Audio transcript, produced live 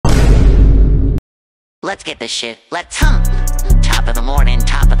let's get this shit. Let's top of the morning,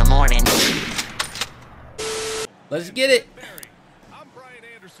 top of the morning. Let's get it.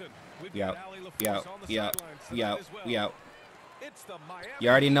 We out. You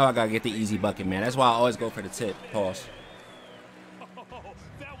already know I gotta get the easy bucket, man. That's why I always go for the tip. Pause.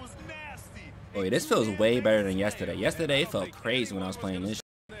 Oh, yeah, this feels way better than yesterday. Yesterday, it felt crazy when I was playing this.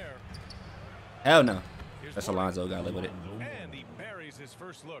 Hell no. That's Alonzo. Gotta live with it. And he buries his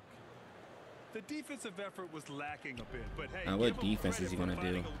first look. The defensive effort was lacking a bit, but hey, now, what defense is he gonna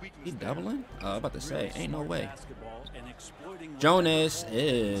do? He doubling? I'm about to say, ain't no way. Jonas,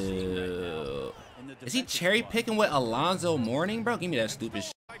 ew. Is he cherry picking with Alonzo Mourning, bro? Give me that stupid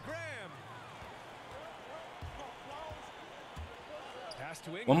shit.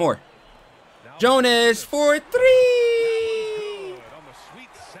 One more. Jonas for 3.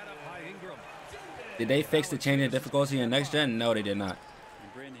 Did they fix the change in difficulty in next gen? No, they did not.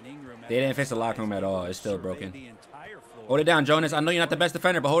 They didn't fix the locker room at all. It's still broken. Hold it down, Jonas. I know you're not the best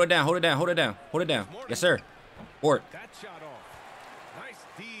defender, but hold it down. Hold it down. Hold it down. Hold it down. Yes, sir. Board. Nice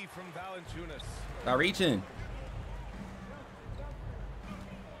D from Valančiūnas. Stop reaching.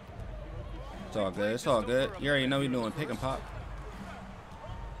 It's all good. It's all good. You already know we're doing pick and pop.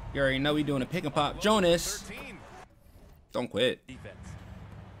 You already know we're doing a pick and pop. Jonas. Don't quit.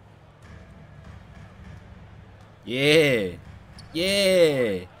 Yeah.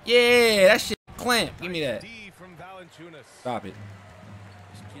 Yeah. Yeah. That shit clamp. Give me that. Stop it.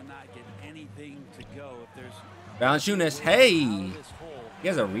 Valančiūnas. Hey. He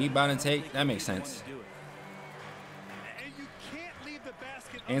has a rebound and take. That makes sense.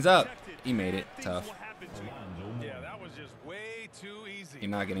 Hands up. He made it. Tough. Yeah, that was just way too easy. You're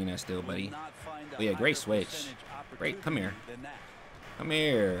not getting that still, buddy. Oh, yeah, great switch. Great. Come here. Come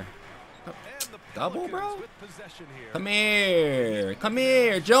here. Double, bro? Come here. Come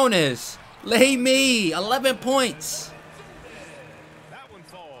here, Jonas. Lay me. 11 points.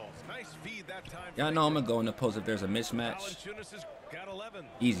 Y'all know I'm going to go in the post if there's a mismatch.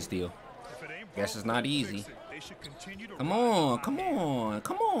 Easy steal. Guess it's not easy. Come on. Come on.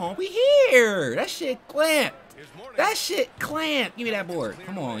 Come on. We here. That shit clamp. That shit clamp. Give me that board.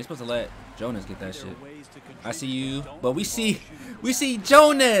 Come on. You're supposed to let Jonas get that shit. I see you. But we see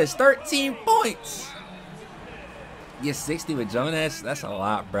Jonas. 13 points. Get 60 with Jonas. That's a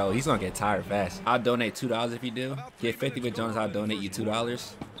lot, bro. He's going to get tired fast. I'll donate $2 if you do. Get 50 with Jonas. I'll donate you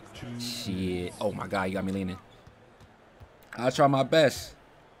 $2. Shit. Oh, my God. You got me leaning. I'll try my best.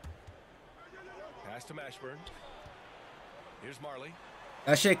 Pass to Mashburn. Here's Marley.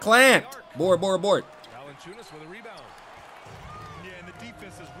 That shit clamped. Board. Valančiūnas with a rebound. Yeah, and the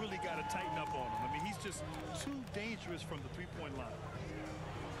defense has really got to tighten up on him. I mean, he's just too dangerous from the three-point line.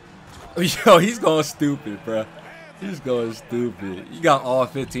 Yo, he's going stupid, bro. He's going stupid. You got all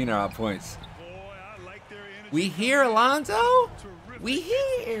 15 of our points. We here, Alonzo? We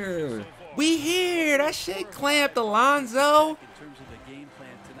here. We here. That shit clamped, Alonzo. In terms of the game plan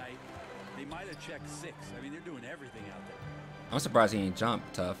tonight, they might have checked 6. I mean, they're doing everything out there. I'm surprised he ain't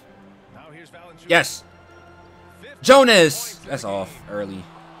jumped tough. Yes. Jonas. That's off early.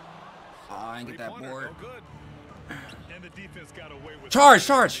 Oh, I didn't get that board.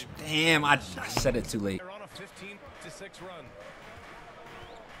 Charge. Damn, I said it too late.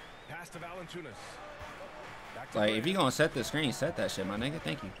 Like, if you're going to set the screen, set that shit, my nigga.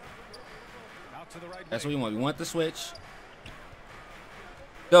 Thank you. That's what we want. We want the switch.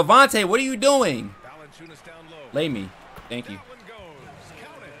 Devontae, what are you doing? Lay me. Thank you.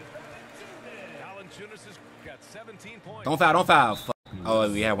 Don't foul. Fuck.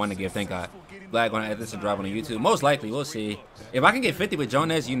 Oh, we had one to give. Thank God. Vladd going to edit this and drop on YouTube. Most likely. We'll see. If I can get 50 with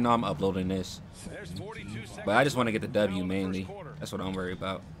Jonas, you know I'm uploading this. But I just want to get the W mainly. That's what I'm worried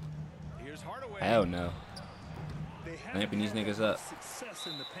about. Hell no. Lamping these niggas up. Success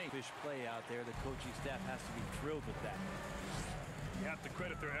in the paint. Play out there. The coaching staff has to be thrilled with that. You have to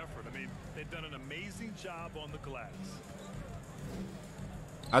credit their effort. I mean, they've done an amazing job on the glass.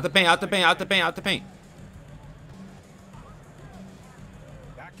 Out the paint.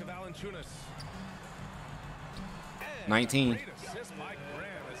 Back to Valančiūnas. 19.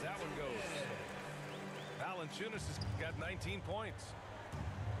 Valančiūnas has got 19 points.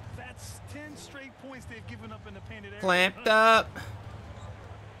 That's 10 straight points they've given up in the painted area. Clamped up.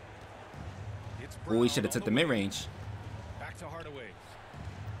 Oh, we should have took the mid-range. Back to Hardaway.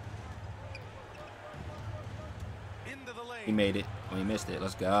 Into the lane. He made it. Oh, he missed it.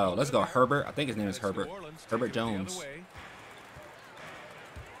 Let's go. Let's go, Herbert. I think his name is Herbert. Herbert Jones.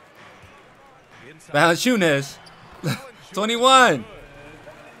 Valančiūnas. 21.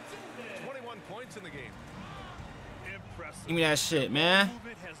 21 points in the game. Give me that shit, man.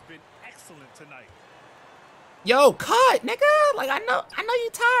 Has been excellent tonight. Yo, cut, nigga. Like I know you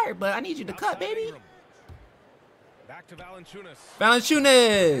tired, but I need you to cut, baby. Back to Valančiūnas.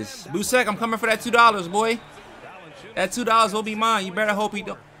 Valančiūnas. Busek, I'm coming for that $2, boy. That $2 will be mine. You better hope he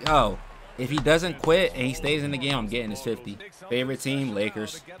don't. Yo, if he doesn't quit and he stays in the game, I'm getting his 50. Favorite team,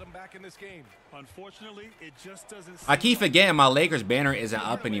 Lakers. Unfortunately, it just doesn't. I keep forgetting my Lakers banner isn't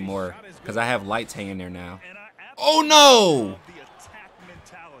up anymore because I have lights hanging there now. Oh no!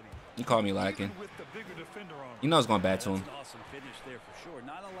 You call me lacking. You know it's going back to him. Awesome finish there for sure.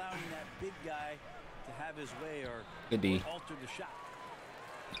 Not allowing that big guy to have his way or Good D. alter the shot.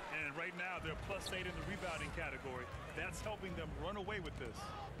 And right now they're +8 in the rebounding category. That's helping them run away with this.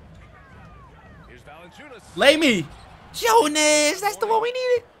 Here's Valančiūnas. Lay me! Jonas! That's the one we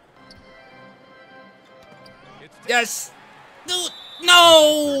needed! Yes! Dude!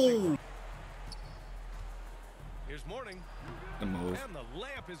 No! Here's Morning. The move. And the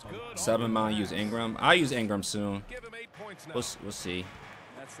layup is good. Seven mile use Ingram. I'll use Ingram soon. Give him 8 points now. We'll see.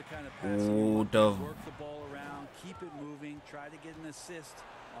 That's the kind of pass Ooh, you want. the- Work the ball around, keep it moving, try to get an assist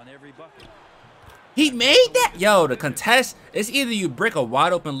on every bucket. He made that? Yo, the contest. It's either you brick a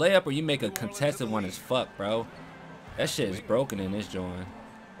wide open layup or you make a contested one as fuck, bro. That shit is broken in this joint.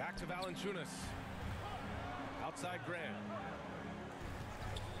 Back to Valančiūnas. Outside Grant.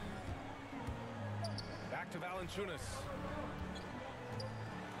 Back to Valančiūnas.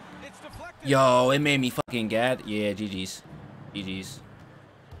 It's deflected. Yo, it made me fucking gad. Yeah, GG's. GG's.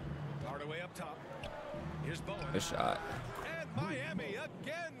 Hardaway up top. Here's Bowen. Good shot. And Miami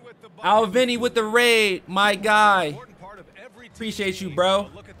again with the ball. Alvinny with the raid. My guy. Important part of every team Appreciate you, game. bro.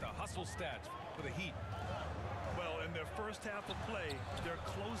 Look at the hustle stats for the Heat. Well, in their first half of play, they're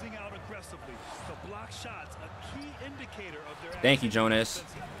closing out aggressively. The block shots, a key indicator of their. Thank you, Jonas.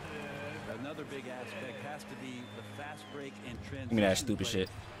 Another big aspect has to be the fast break and transition. Give me that stupid play. shit.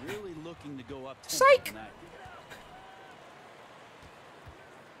 Really looking to go up. Psych. Tonight.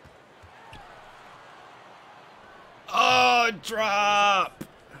 Oh, drop.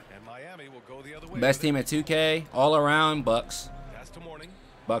 And Miami will go the other way. Best team at 2K. All around, Bucks. That's to Morning.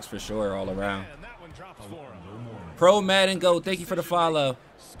 Bucks for sure, all around. And that one drops for him. Pro Madden Go, thank you for the follow.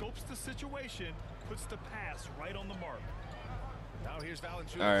 Scopes the situation, puts the pass right on the mark. Now here's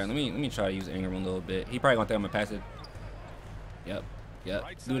Valančiūnas. All right, let me try to use Ingram a little bit. He probably gonna think I'm gonna pass it. Yep. Right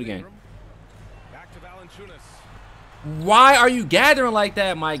Do it side again. Ingram. Back to Valančiūnas. Why are you gathering like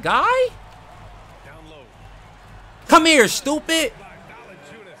that, my guy? Down low. Come here, stupid. By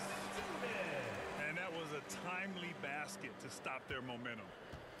Valančiūnas. And that was a timely basket to stop their momentum.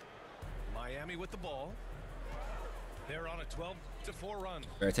 Miami with the ball. They're on a 12-4 run.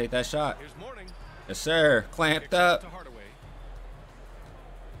 Better take that shot. Here's Morning. Yes, sir. Clamped Kicks out up. to Hardaway.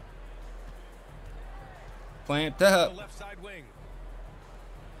 Clamped The up. left side wing.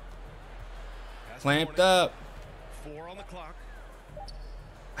 Pass to Clamped Morning. up. 4 on the clock.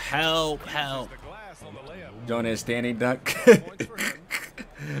 Help, help. The glass on the layup. Jonas standing dunk. Points for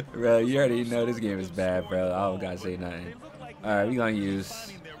him. Bro, you already know this game is bad, bro. I don't gotta say nothing. All right, we gonna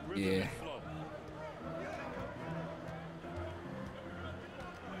use. Yeah.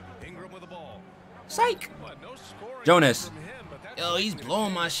 Ingram with the ball. Psych. But no scoring Jonas. from him, but that's Yo, he's good.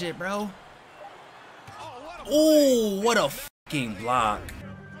 blowing my shit, bro. Oh, what a Ooh, what a fucking block.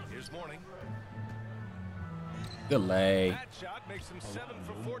 Here's Morning. Good lay. That shot makes him 7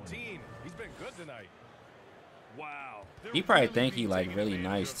 for 14. He's been good tonight. Wow. They're He probably really think he like taking really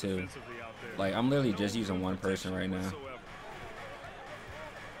advantage nice of too. defensively out there. Like I'm literally No just using rim one person right protection now. whatsoever.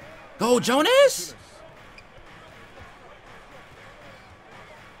 Go, Jonas.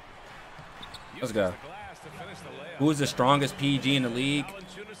 Let's go. Who's the strongest PG in the league?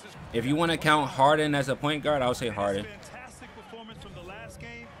 If you want to count Harden as a point guard, I would say Harden. Fantastic performance from the last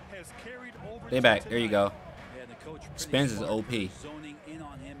game has carried over Stay to back. There you tonight. go. Yeah, the coach pretty Spence is smart, OP. zoning in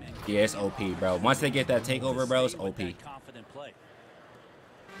on him and Yeah, it's OP, bro. Once they get that takeover, bro, it's with OP. that confident play.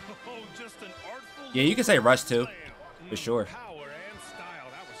 Oh, just an artful Yeah, you can say Russ too, slam. for sure. Power and style.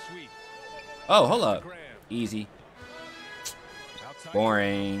 That was sweet. Oh, hold up. Easy. Outside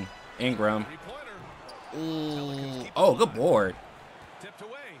Boring. Ingram. three-pointer. Ooh. Oh, good board. Tipped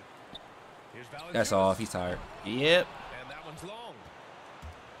away. Here's That's Valančiūnas. off. He's tired. Yep. And that one's long.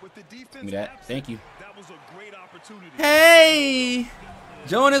 With the defense Give me that. absent, Thank you. That was a great opportunity. Hey!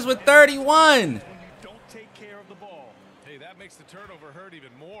 Jonas with 31. When you don't take care of the ball. Hey, that makes the turnover hurt even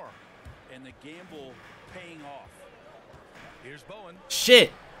more. And the gamble paying off. Here's Bowen.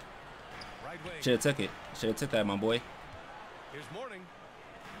 Shit. Right wing. Should have took it. Should have took that, my boy. Here's Morning.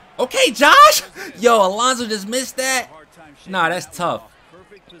 Okay, Josh. Yo, Alonzo just missed that. Hard time shaking Nah, that's that one tough. off.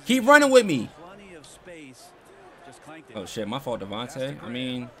 Perfect Keep position, running with me. Plenty of space. Just clanked it. Oh, shit. My fault, Devontae. I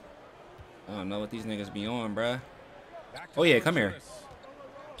mean, I don't know what these niggas be on, bruh. Oh, yeah, come here.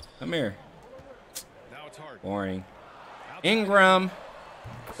 Come here. Boring. Ingram.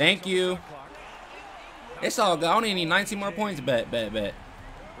 Thank you. It's all good. I only need 19 more points. Bet. Brandon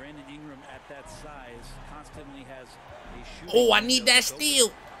Ingram at that size constantly has a shooting. Oh, I need that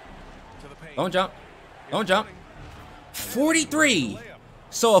steal. Don't jump. Don't jump. 43.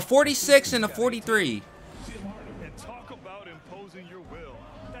 So a 46 and a 43. And talk about imposing your will.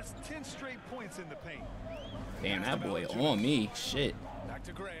 That's 10 straight points in the paint. Damn, that boy on me. Shit. Back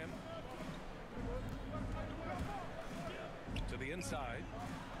to Graham. To the inside.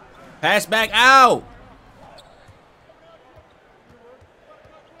 Pass back out.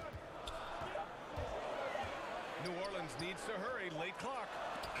 New Orleans needs to hurry. Late clock.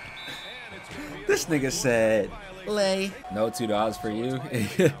 And it's gonna be a This nigga said, lay. No $2 for you.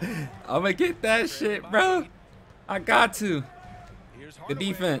 I'm gonna get that shit, bro. I got to. Here's The Hardaway.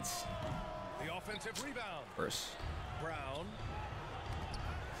 defense. The offensive rebound. First. Brown.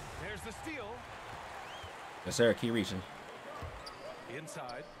 There's the steal. Yes, sir. Keep reaching.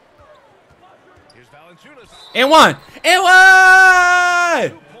 Inside. Here's Valančiūnas. And one. And 2 one.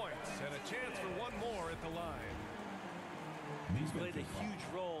 points and a chance for one more at the line. He's played a huge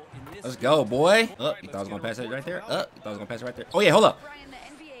role in this. Let's go, boy. Oh, you thought I was gonna pass it right there? Oh, you thought I was gonna pass it right there? Oh yeah, hold up.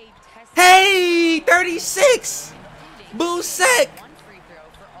 Hey, 36. Busek.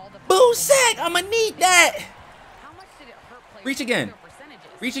 Busek. I'ma need that. Reach again.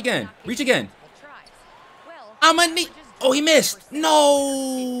 Reach again. Reach again. I'ma need. Oh, he missed.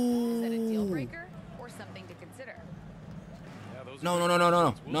 No. No, no, no, no,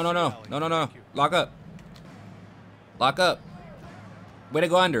 no, no, no, no, no, no, no. Lock up. Lock up. Way to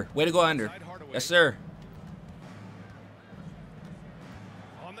go under. Way to go under. Yes, sir.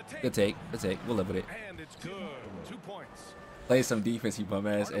 Good take. Good take. We'll live with it. And it's good. 2 points. Play some defense, you bum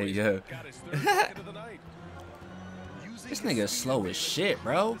ass. Hey, yo. Got his 3rd bucket of the night. This nigga is slow as shit,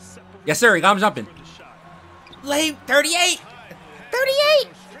 bro. Yes, sir. He got him jumping. Late 38. 38.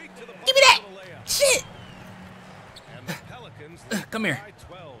 Give me that. Shit. And the Pelicans Come here.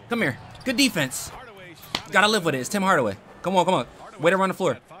 by 12. Come here. Good defense. Hardaway shot Gotta live with it. It's Tim Hardaway. Come on, come on. Way to run the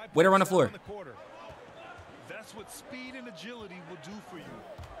floor. Way to run the floor. In the quarter. That's what speed and agility will do for you.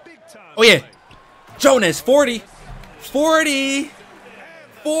 Big time. Oh, yeah. play. Jonas, 40. 40.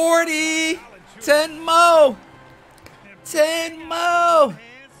 40. 10 more. 10 more.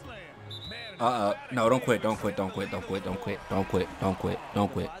 No, don't quit. Don't quit. Don't quit. Don't quit. Don't quit. Don't quit. Don't quit.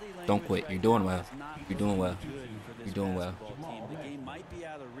 Don't quit. Don't quit. You're doing well. You're doing well. You're doing well.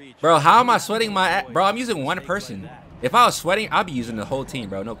 Bro, how am I sweating my... Bro, I'm using one person. If I was sweating, I'd be using the whole team,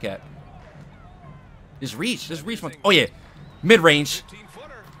 bro. No cap. Just reach. Just reach my... Oh, yeah. Mid-range.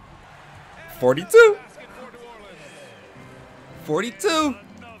 42. 42. Another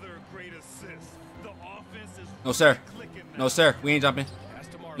great assist. The offense is No, sir. clicking now. No, sir. We ain't jumping.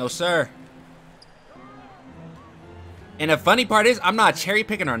 No, sir. And the funny part is, I'm not cherry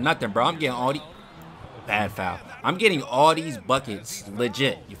picking or nothing, bro. I'm getting all these... Bad foul. I'm getting all these buckets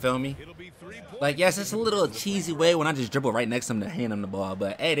legit. You feel me? Like, yes, it's a little cheesy way when I just dribble right next to them to hand them the ball.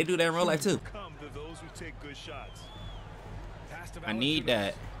 But, hey, they do that in real life, too. Come to those who take good shots. I need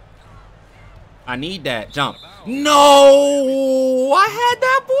that. I need that. Jump. No! I had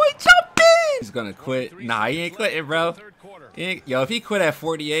that boy jumping! He's gonna quit. Nah, he ain't quitting, bro. Yo, if he quit at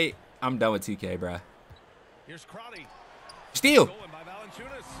 48, I'm done with 2K, bro. Here's Crowley. Steal. Stolen by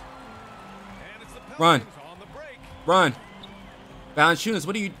Valančiūnas. And it's the Run. Pelicans on the break. Run. Valančiūnas,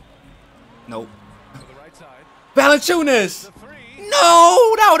 what are you... Nope. To the right side. Valančiūnas! The 3.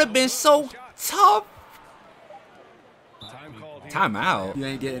 No! That would have been so tough. Time called here. Timeout. You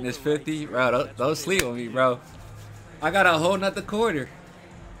ain't getting this 50? Bro, don't sleep on me, bro. I got a whole nother quarter.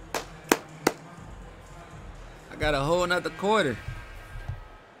 I got a whole nother quarter.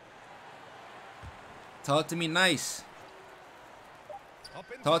 Talk to me nice. Up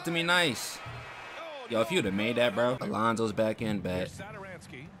inside. Talk to me nice. Oh, Yo, if you'd have made that, bro. Alonzo's back in, bet. here's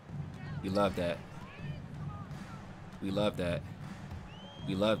Sadaransky. We love that. We love that.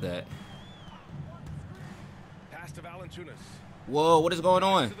 We love that. Pass to Valančiūnas. Whoa, what is going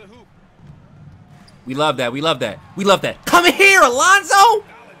on? To the hoop. We love that. We love that. We love that. Come here, Alonzo!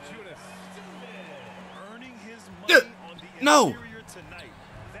 Valančiūnas. Earning his Yeah. money on the No. interior tonight.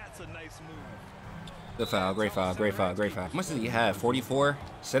 That's a nice move. Good foul. Great foul. Great foul. Great foul. How much does he have? 44?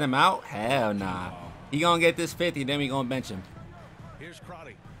 Send him out? Hell nah. He gonna get this 50, then we gonna bench him. Here's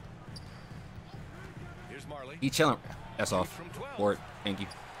Crowley. Here's Marley. He chilling. That's off. From 12. Board. Thank you.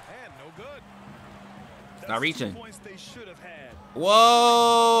 And no good. Not That's reaching. 2 points they should have had.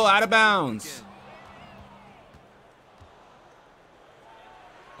 Whoa! Out of bounds.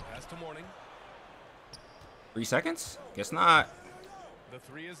 Last morning. 3 seconds? Guess not. The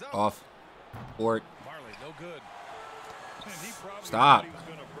three is up. Off. Board. Marley, no good. And he probably Stop. thought he was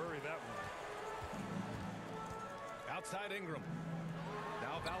going to bury that one. Outside Ingram.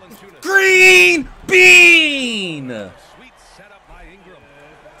 Now Valančiūnas. Green bean! Sweet setup by Ingram.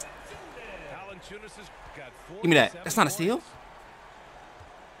 Valančiūnas has got 4. Give me that. That's not a steal.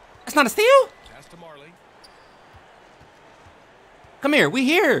 That's not a steal? Pass to Marley. Come here. We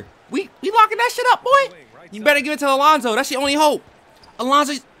here. We locking that shit up, boy. You better give it to Alonzo. That's your only hope.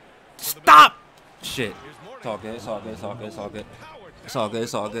 Alonzo, stop. Shit. It's all good. It's all good. It's all good. It's all good. It's all good.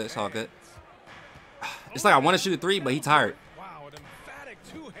 It's all good. It's all good. It's like I want to shoot a 3, but he tired. Wow, an emphatic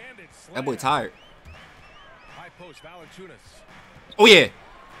two-handed slam. That boy tired. High post, Valančiūnas. Oh, yeah.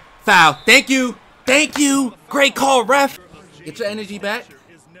 Foul. Thank you. Thank you. Great call, ref. Get your energy back.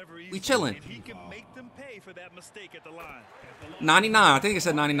 We chilling. He can make them pay for that mistake at the line. 99. I think it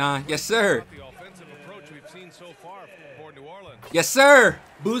said 99. Yes, sir. The offensive approach we've seen so far for New Orleans. Yes, sir.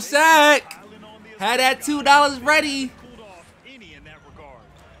 Busek. Had that $2 ready. Cooled off any in that regard.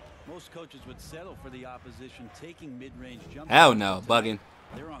 Most coaches would settle for the opposition taking mid-range jump. Hell no. Bugging.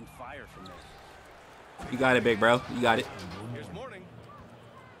 They're on fire from this. You got it, big bro. You got it. Here's Morning.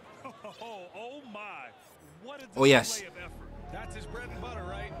 Oh my. What a Oh, yes. display of effort. That's his bread and butter,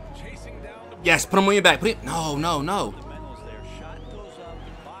 right? Chasing down the Yes, put him on your back. Put it. No, no, no. Fundamentals there. Shot goes up.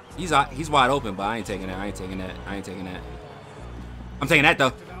 The box He's wide open, but I ain't taking that. I ain't taking that. I ain't taking that. I'm taking that,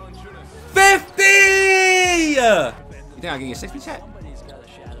 though. Valančiūnas. 50! You think I'll give you a 60 chat? somebody's got a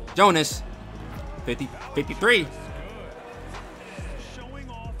shadow. Jonas. 50, 53. Showing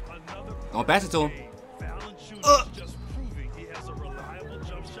off another Don't pass it to him. Valančiūnas just proving he has a reliable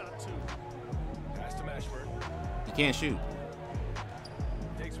jump shot too. Pass to Mashburn. You can't shoot.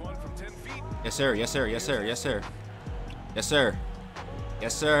 Takes one from 10 feet. Yes, sir. Yes, sir. Yes, sir. Yes, sir. Yes, sir.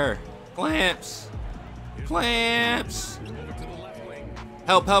 Yes, sir. Clamps. Clamps. Over to the left wing.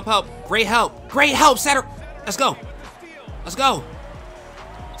 Help, help, help. Great help. Great help, setter. Let's go. With the steal. Let's go.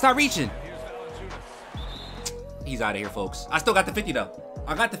 Stop reaching. Here's Valančiūnas. He's out of here, folks. I still got the 50, though.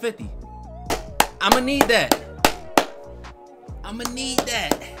 I got the 50. I'ma need that. I'ma need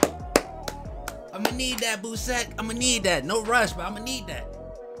that. I'ma need that, Busek. I'ma need that. No rush, but I'ma need that.